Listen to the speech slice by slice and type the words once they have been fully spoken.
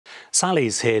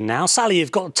Sally's here now. Sally,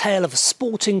 you've got a tale of a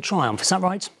sporting triumph, is that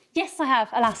right? Yes, I have.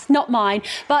 Alas, not mine,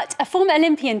 but a former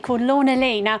Olympian called Lorna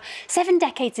Lee. Now, 7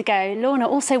 decades ago, Lorna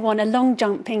also won a long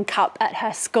jumping cup at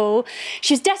her school.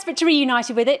 She was desperate to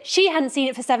reunited with it. She hadn't seen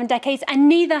it for 7 decades, and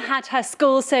neither had her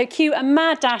school, so cue a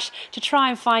mad dash to try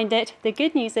and find it. The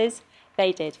good news is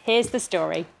they did. Here's the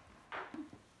story.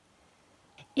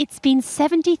 It's been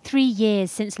 73 years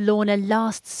since Lorna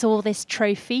last saw this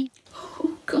trophy.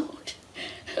 Oh, God.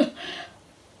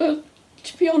 Well,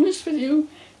 to be honest with you,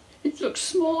 it looks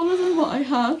smaller than what I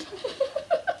had.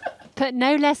 But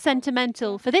no less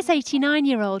sentimental, for this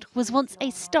 89-year-old was once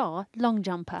a star long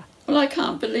jumper. Well, I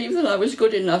can't believe that I was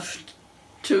good enough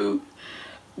to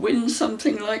win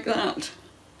something like that.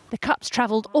 The cups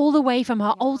travelled all the way from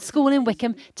her old school in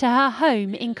Wycombe to her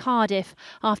home in Cardiff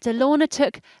after Lorna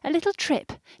took a little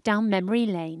trip down memory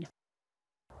lane.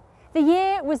 The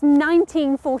year was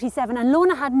 1947 and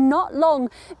Lorna had not long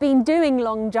been doing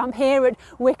long jump here at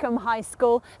Wycombe High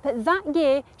School, but that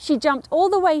year she jumped all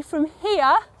the way from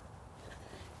here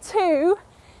to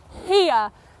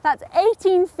here. That's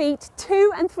 18 feet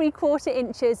 2 3/4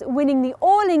 inches, winning the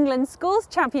All England Schools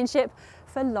Championship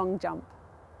for long jump.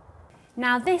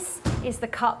 Now this is the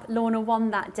cup Lorna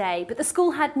won that day, but the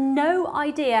school had no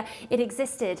idea it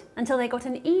existed until they got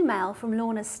an email from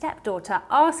Lorna's stepdaughter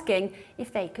asking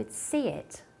if they could see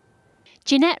it.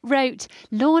 Jeanette wrote,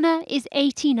 "Lorna is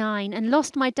 89 and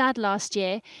lost my dad last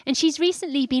year, and she's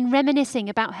recently been reminiscing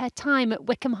about her time at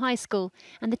Wycombe High School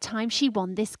and the time she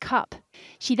won this cup."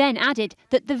 She then added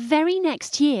that the very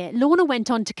next year, Lorna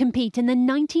went on to compete in the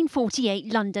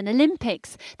 1948 London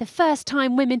Olympics, the first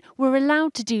time women were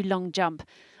allowed to do long jump.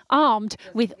 Armed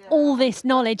with all this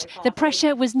knowledge, the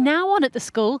pressure was now on at the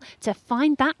school to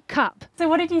find that cup. So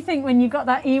what did you think when you got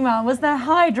that email? Was there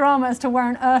high drama as to where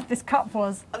on earth this cup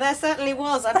was? There certainly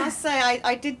was. I must say,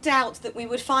 I did doubt that we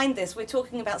would find this. We're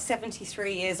talking about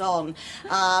 73 years on.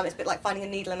 It's a bit like finding a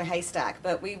needle in a haystack.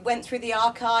 But we went through the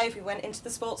archive, we went into the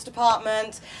sports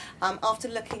department. After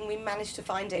looking, we managed to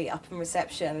find it up in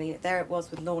reception. And there it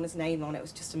was with Lorna's name on it. It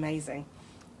was just amazing.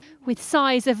 With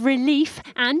sighs of relief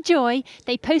and joy,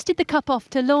 they posted the cup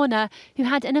off to Lorna, who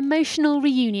had an emotional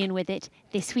reunion with it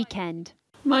this weekend.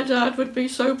 My dad would be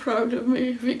so proud of me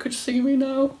if he could see me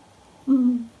now.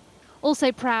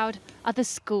 Also proud are the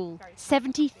school,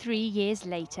 73 years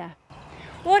later.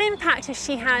 What impact has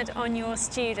she had on your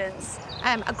students?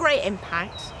 A great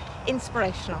impact.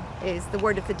 Inspirational is the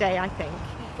word of the day, I think.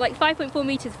 Like 5.4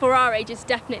 metres for our age is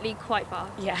definitely quite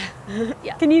fast. Yeah.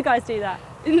 Yeah. Can you guys do that?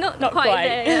 Not quite.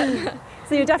 There, yeah.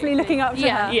 So you're definitely looking up to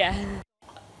her? Yeah.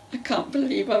 I can't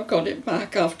believe I've got it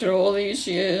back after all these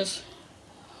years.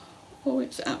 Oh,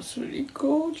 it's absolutely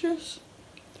gorgeous.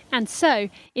 And so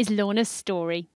is Lorna's story.